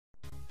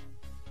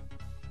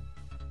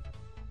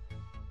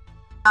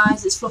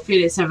Guys, it's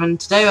Floppy87.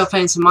 Today we're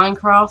playing some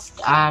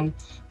Minecraft and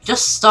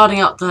just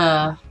starting up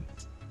the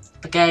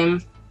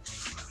game,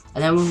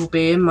 and then we will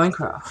be in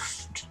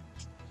Minecraft.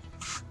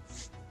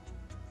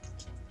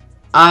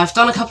 I've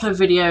done a couple of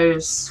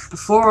videos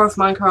before of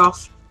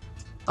Minecraft,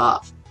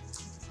 but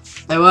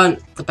they weren't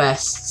the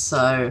best,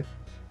 so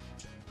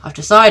I've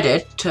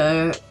decided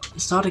to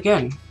start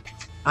again.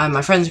 And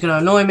my friend's gonna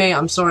annoy me.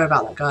 I'm sorry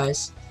about that,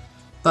 guys,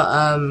 but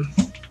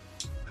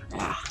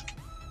yeah.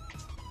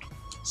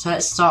 So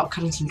let's start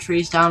cutting some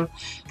trees down.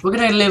 We're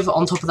gonna live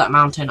on top of that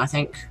mountain, I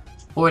think.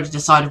 Already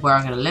decided where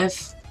I'm gonna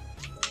live.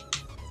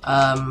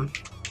 Oh,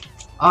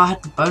 I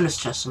had the bonus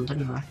chest on,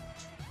 didn't I?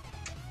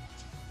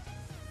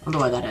 Wonder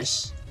where that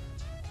is.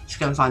 Let's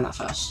go and find that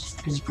first.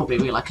 Because there's probably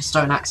like a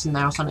stone axe in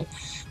there or something,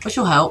 which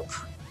will help.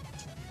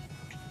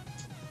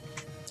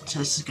 So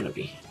this is gonna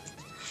be.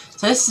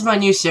 So this is my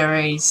new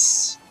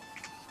series.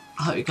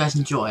 I hope you guys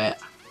enjoy it.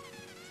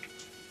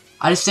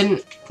 I just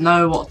didn't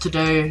know what to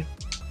do,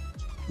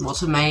 what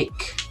to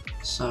make,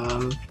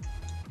 so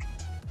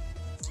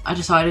I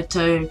decided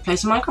to play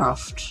some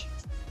Minecraft.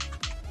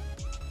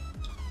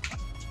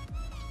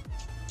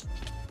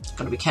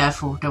 Gotta be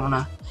careful, don't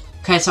wanna.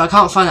 Okay, so I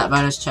can't find that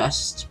bonus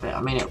chest, but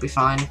I mean it'll be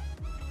fine.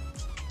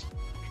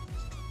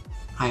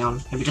 Hang on,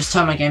 let me just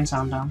turn my game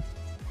sound down.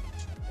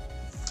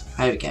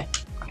 There we go.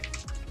 Right.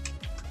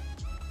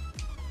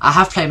 I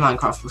have played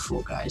Minecraft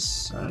before, guys,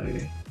 so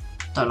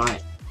don't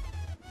like.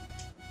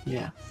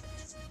 Yeah,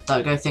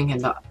 don't go thinking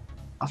that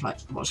I've like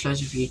watched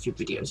loads of YouTube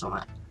videos on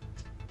it,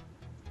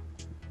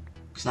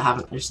 because I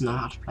haven't. I just know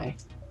how to play.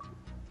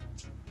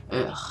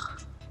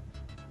 Ugh.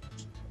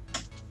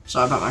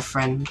 Sorry about my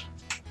friend.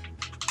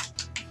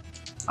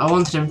 I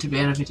wanted him to be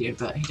in a video,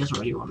 but he doesn't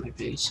really want me to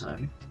be, so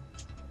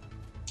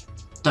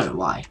don't know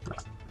why.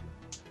 But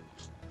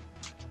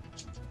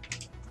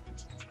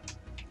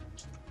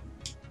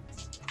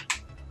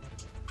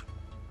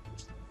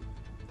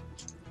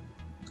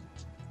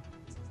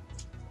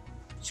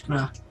just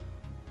gonna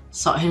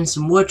start hitting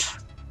some wood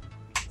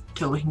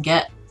till we can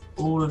get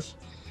all of.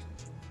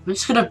 We're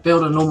just gonna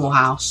build a normal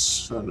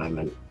house for the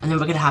moment, and then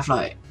we're gonna have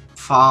like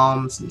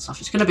farms and stuff.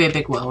 It's gonna be a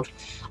big world.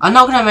 I'm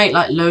not gonna make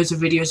like loads of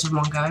videos in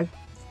one go.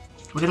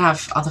 We're gonna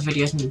have other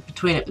videos in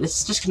between it, but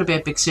this is just gonna be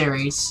a big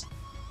series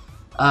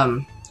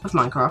of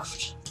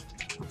Minecraft,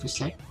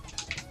 obviously.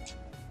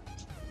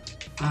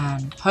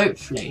 And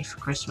hopefully for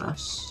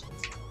Christmas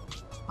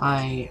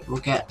I will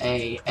get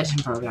a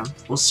editing program.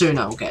 Well, soon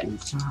I will get an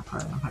editing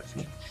program,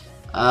 hopefully.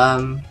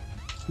 Then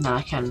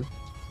I can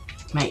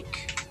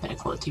make better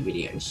quality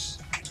videos.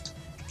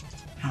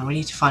 And we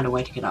need to find a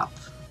way to get up.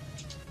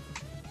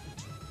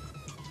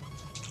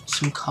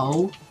 Some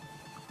coal.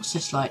 What's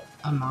this, like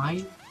a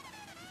mine?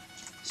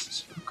 This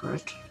is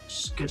good.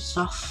 This is good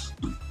stuff.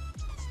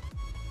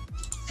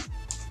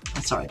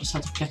 Sorry, I just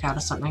had to click out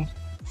of something.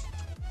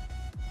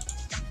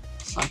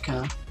 It's like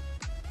a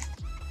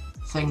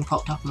thing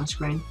popped up on the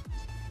screen.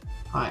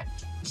 Right,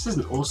 this is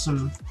an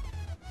awesome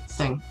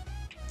thing.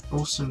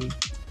 Awesome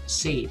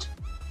seed.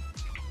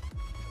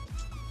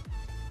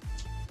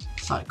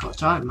 It's like got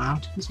giant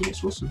mountains and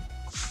it's awesome.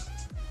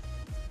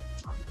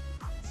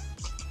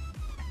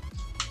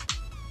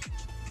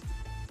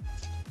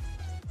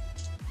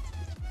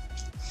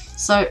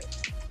 So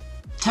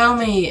tell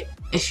me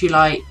if you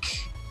like,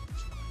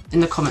 in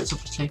the comments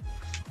obviously,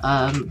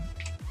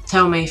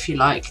 tell me if you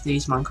like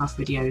these Minecraft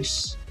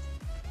videos.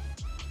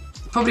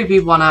 Probably be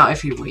one out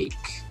every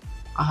week,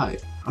 I hope.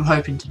 I'm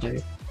hoping to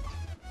do.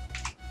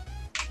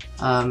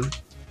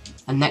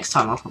 And next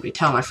time I'll probably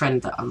tell my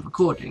friend that I'm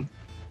recording.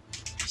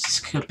 This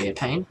could be a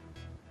pain.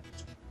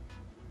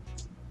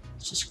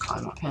 Let's just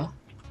climb up here.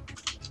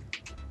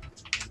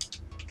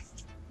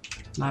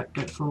 No,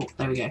 don't fall.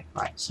 There we go.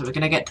 Right, so we're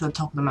gonna get to the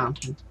top of the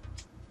mountain.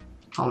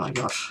 Oh my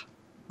gosh.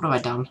 What have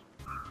I done?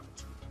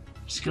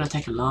 It's gonna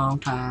take a long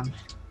time.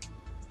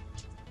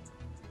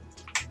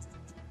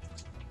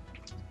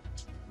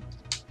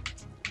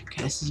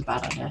 Okay, this is a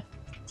bad idea.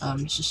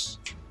 Let's just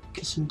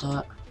get some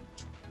dirt.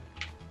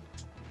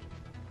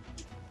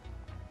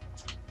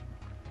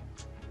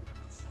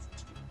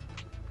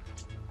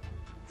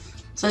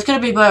 So it's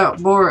going to be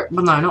boring.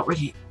 Well, no, not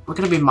really. We're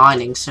going to be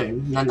mining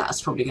soon, and then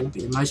that's probably going to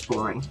be the most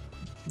boring.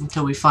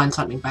 Until we find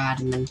something bad,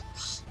 and then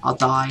I'll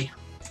die.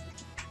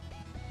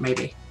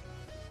 Maybe.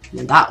 And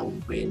then that will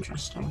be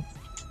interesting.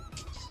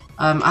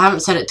 I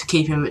haven't set it to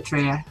keep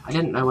inventory. I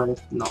didn't know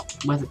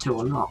whether to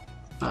or not,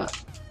 but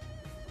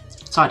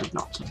decided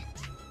not to.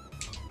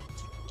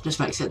 Just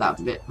makes it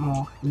that bit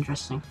more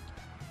interesting,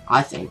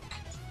 I think.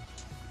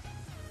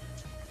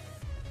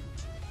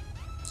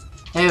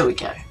 There we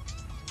go.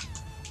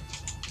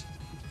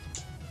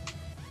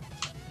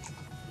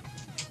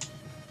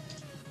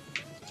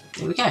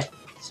 There we go.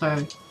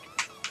 So,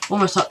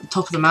 almost up the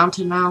top of the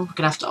mountain now. We're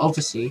gonna have to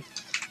obviously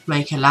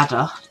make a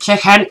ladder.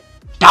 Chicken!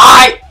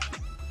 Die!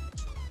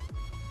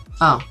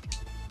 Oh.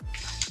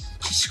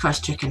 Jesus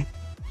Christ, chicken.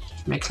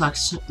 Makes life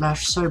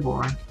so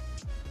boring.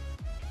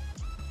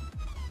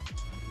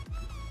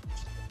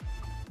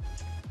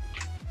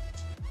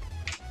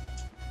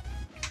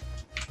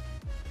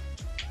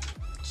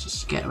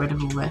 Just get rid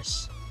of all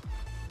this.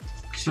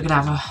 Because we're going to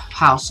have a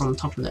house on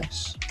top of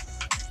this.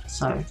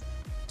 So,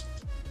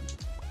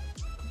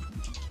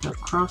 build a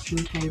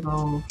crafting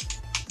table.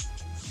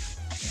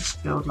 Let's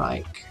build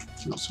like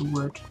lots of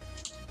wood.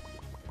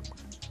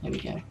 There we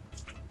go.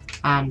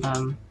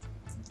 And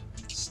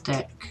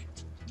stick,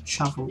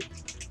 shovel.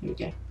 There we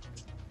go.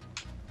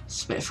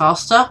 It's a bit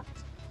faster.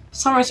 For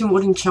some reason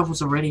wooden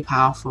shovels are really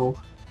powerful.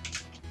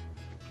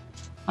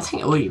 I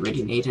think all you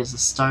really need is a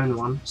stone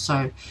one.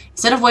 So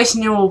instead of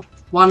wasting your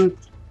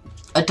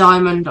a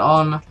diamond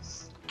on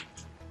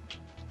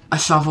a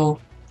shovel,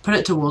 put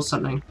it towards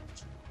something.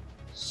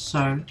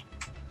 So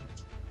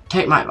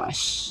take my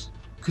advice.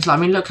 Because I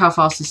mean look how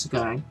fast this is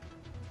going.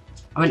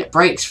 I mean it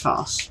breaks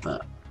fast,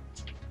 but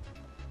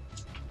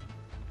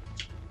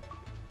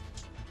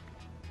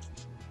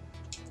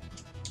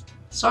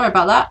sorry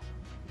about that.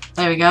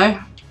 There we go.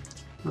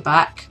 We're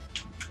back.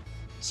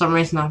 For some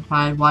reason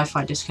my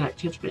Wi-Fi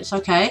disconnected, but it's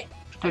okay.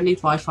 Don't need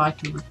Wi-Fi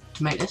to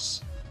make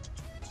this.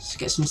 Let's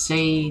get some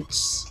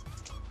seeds.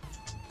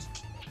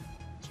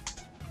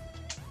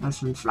 And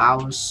some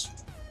flowers.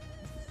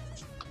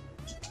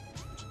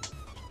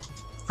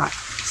 Right,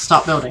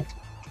 start building.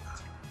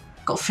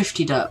 Got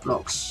 50 dirt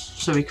blocks,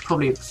 so we could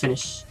probably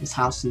finish this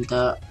house in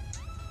dirt.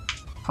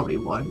 Probably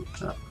won't,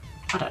 but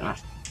I don't know.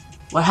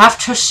 We'll have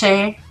to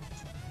see.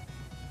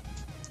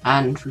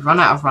 And we run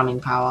out of running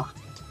power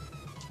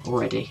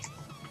already.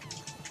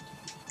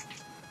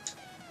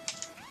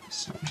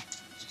 So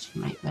just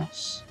make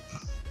this.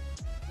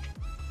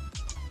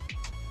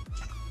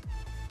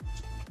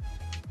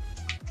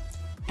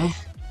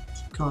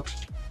 God.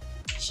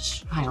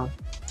 Just hang on.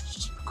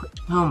 Just quick.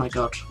 Oh my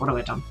god, what have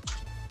I done?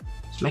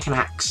 Just make an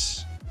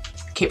axe.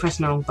 Keep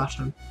pressing the wrong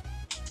button.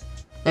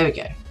 There we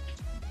go.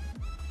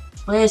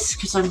 Well, it's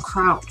because I'm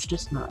crouched,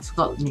 isn't it? I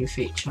forgot the new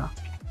feature.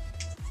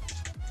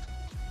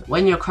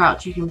 When you're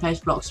crouched, you can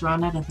place blocks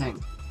around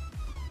anything.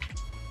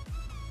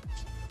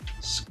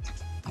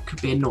 That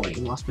could be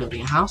annoying whilst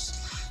building a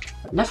house,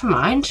 but never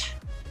mind.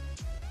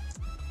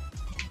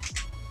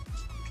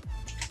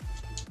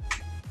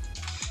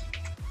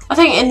 I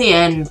think in the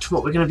end,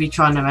 what we're going to be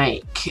trying to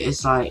make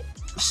is like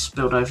just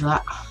build over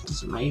that.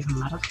 Doesn't even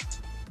matter.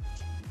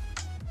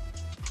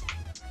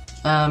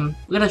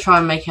 We're going to try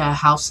and make a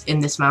house in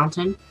this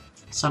mountain,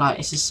 so like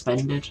it's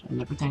suspended and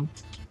everything.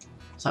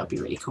 So that would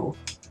be really cool.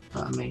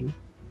 But I mean,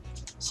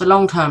 it's a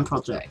long-term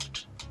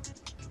project.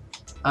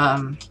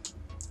 And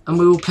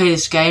we will play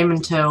this game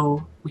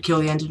until we kill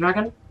the Ender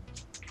Dragon.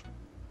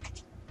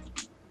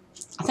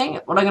 I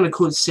think what I'm going to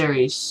call the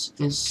series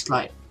is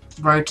like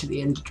Road to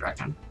the Ender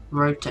Dragon.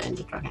 Road to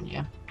Ender Dragon,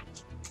 yeah.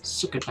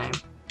 It's a good name.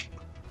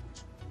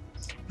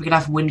 We could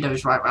have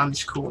windows right around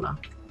this corner.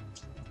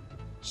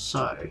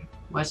 So,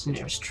 where's the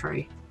nearest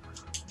tree?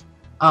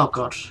 Oh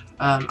god.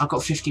 I've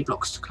got 50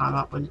 blocks to climb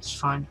up, but it's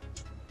fine.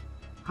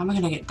 How am I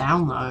going to get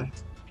down though?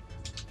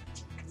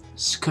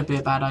 This could be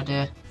a bad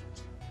idea.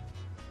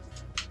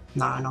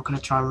 No, I'm not going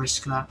to try and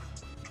risk that.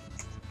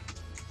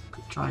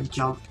 Could try and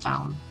jump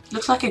down.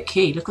 Looks like a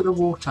key. Look at the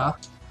water.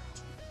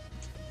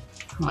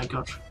 Oh my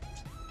god.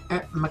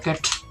 Oh my god.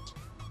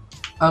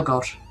 Oh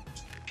god.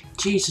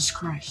 Jesus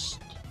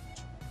Christ.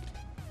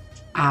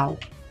 Ow.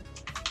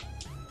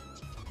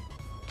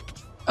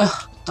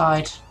 Ugh,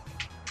 died.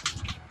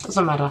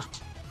 Doesn't matter.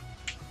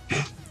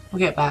 We'll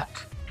get back.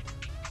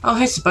 Oh,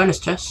 here's the bonus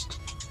chest.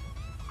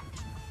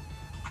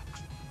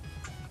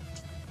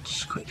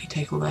 Just quickly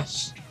take all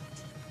this.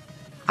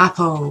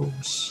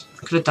 Apples.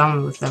 I could have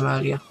done with them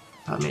earlier.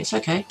 But I mean, it's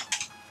okay.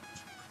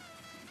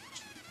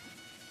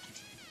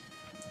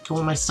 Got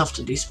all my stuff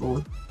to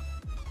despawn.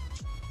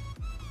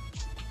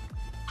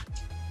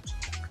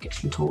 Get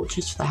some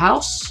torches for the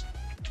house.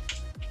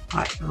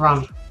 Right,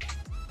 run.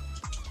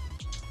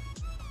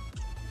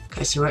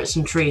 Okay, so we're at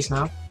some trees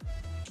now.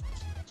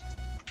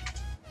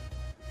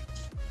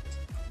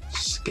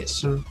 Just get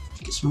some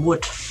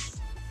wood.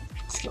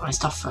 Let's get my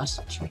stuff first,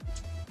 actually.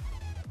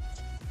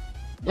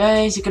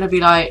 Yeah, these are going to be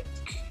like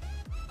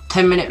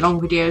 10-minute long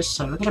videos,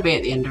 so we're going to be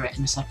at the end of it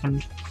in a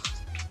second.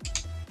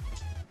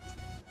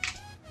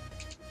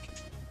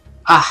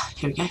 Ah,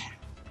 here we go.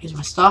 Here's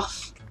my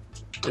stuff.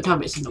 Don't tell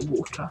me it's in the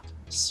water.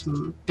 It's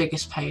the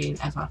biggest pain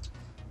ever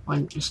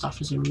when your stuff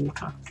is in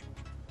water.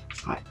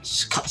 Right,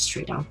 just cut this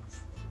tree down.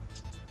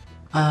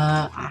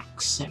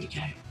 Axe, there we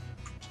go.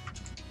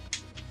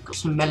 Got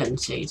some melon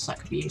seeds, that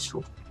could be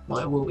useful. Well,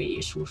 it will be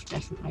useful,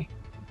 definitely.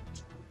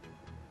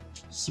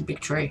 It's a big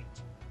tree.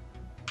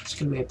 It's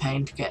going to be a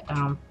pain to get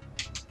down.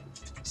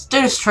 Let's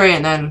do this tree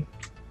and then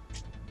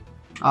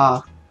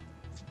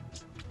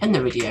end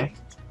the video.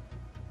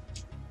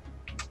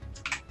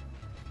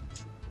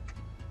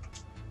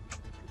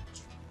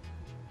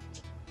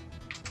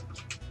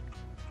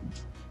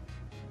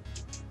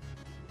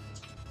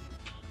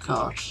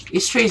 God,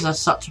 these trees are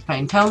such a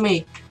pain. Tell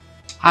me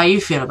how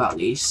you feel about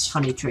these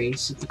funny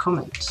trees in the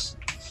comments.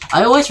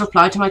 I always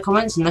reply to my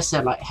comments unless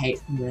they're like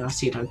hate, you know, I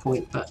see no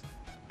point, but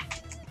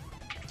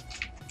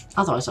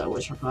otherwise I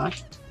always reply.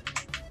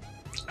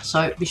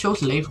 So be sure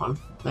to leave one.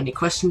 Any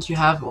questions you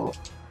have or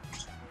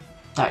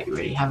doubt you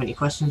really have any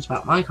questions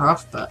about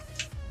Minecraft, but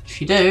if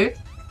you do,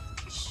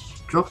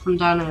 just drop them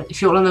down.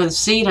 If you want to know the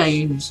seed I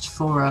used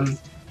for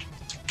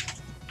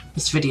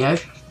this video,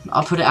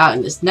 I'll put it out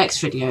in this next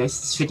video. If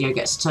this video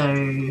gets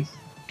to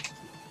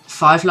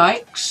 5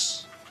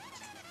 likes,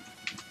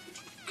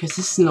 because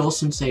this is an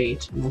awesome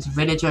seed, and there's a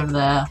village over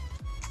there.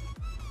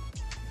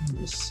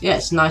 Yeah,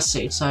 it's a nice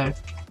seed. So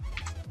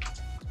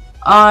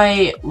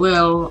I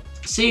will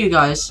see you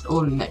guys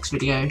all in the next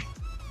video.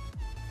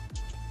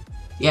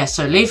 Yeah,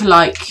 so leave a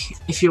like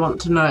if you want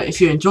to know,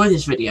 if you enjoy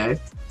this video,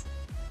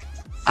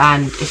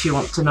 and if you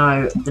want to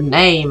know the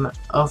name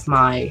of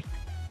the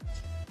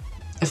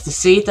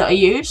seed that I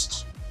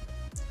used.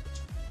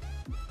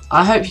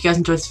 I hope you guys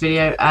enjoyed this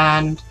video,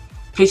 and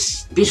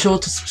please be sure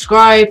to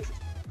subscribe,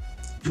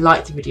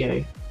 like the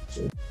video.